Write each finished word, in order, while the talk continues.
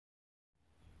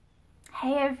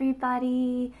Hey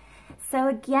everybody! So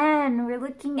again, we're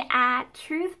looking at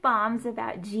truth bombs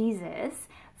about Jesus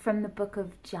from the book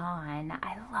of John.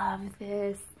 I love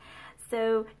this.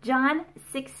 So John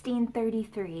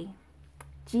 16:33,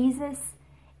 Jesus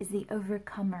is the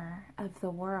overcomer of the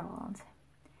world.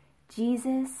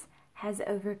 Jesus has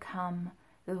overcome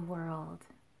the world.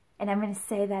 And I'm going to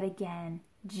say that again.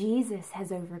 Jesus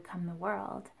has overcome the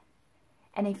world.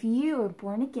 And if you are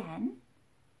born again,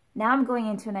 now I'm going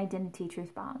into an identity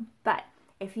truth bomb, but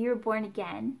if you're born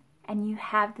again and you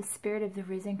have the Spirit of the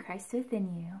risen Christ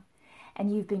within you,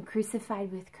 and you've been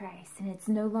crucified with Christ, and it's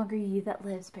no longer you that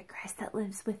lives, but Christ that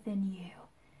lives within you,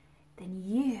 then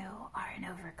you are an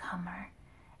overcomer.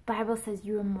 The Bible says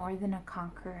you are more than a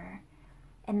conqueror.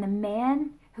 And the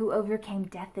man who overcame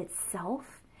death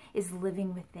itself is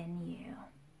living within you.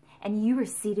 And you are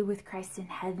seated with Christ in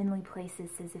heavenly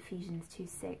places, says Ephesians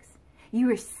 2:6. You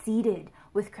are seated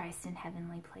with Christ in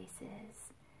heavenly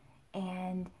places.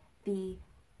 And the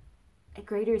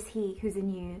greater is he who's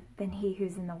in you than he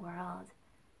who's in the world.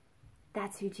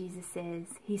 That's who Jesus is.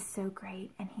 He's so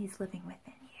great, and he's living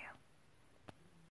within